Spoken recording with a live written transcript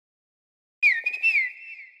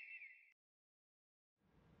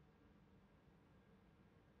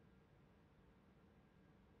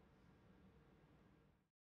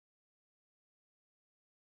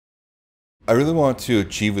I really want to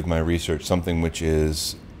achieve with my research something which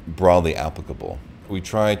is broadly applicable. We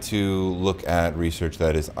try to look at research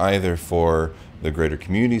that is either for the greater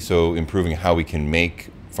community, so improving how we can make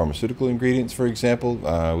pharmaceutical ingredients, for example.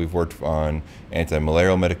 We've worked on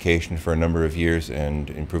anti-malarial medication for a number of years and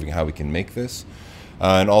improving how we can make this.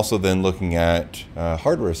 And also then looking at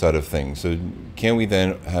hardware side of things. So can we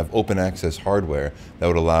then have open access hardware that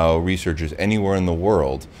would allow researchers anywhere in the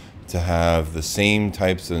world to have the same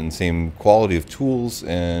types and same quality of tools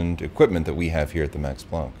and equipment that we have here at the Max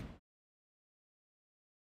Planck.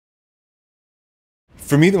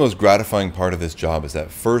 For me, the most gratifying part of this job is that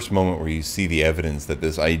first moment where you see the evidence that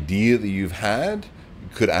this idea that you've had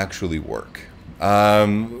could actually work.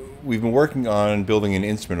 We've been working on building an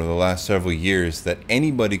instrument over the last several years that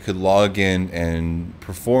anybody could log in and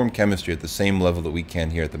perform chemistry at the same level that we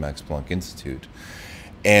can here at the Max-Planck-Institut.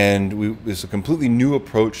 And it's a completely new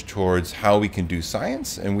approach towards how we can do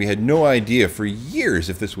science, and we had no idea for years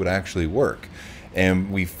if this would actually work.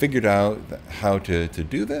 And we figured out how to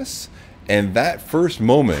do this, and that first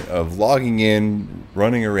moment of logging in,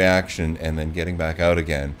 running a reaction, and then getting back out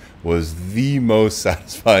again was the most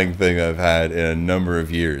satisfying thing I've had in a number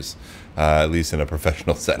of years, at least in a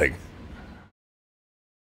professional setting.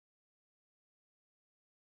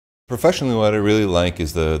 Professionally, what I really like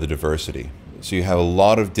is the diversity. So you have a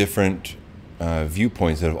lot of different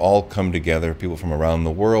viewpoints that have all come together, people from around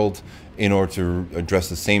the world, in order to address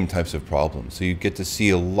the same types of problems. So you get to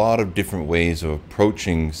see a lot of different ways of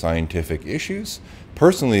approaching scientific issues.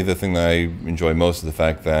 Personally, the thing that I enjoy most is the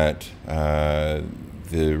fact that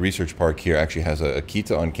the research park here actually has a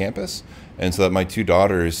Kita on campus, and so that my two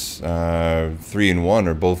daughters, 3 and 1,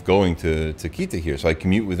 are both going to Kita here. So I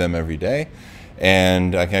commute with them every day.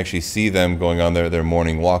 And I can actually see them going on their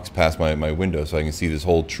morning walks past my window, so I can see this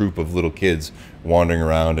whole troop of little kids wandering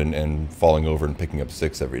around and falling over and picking up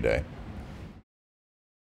sticks every day.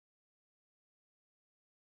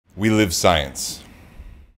 We live science.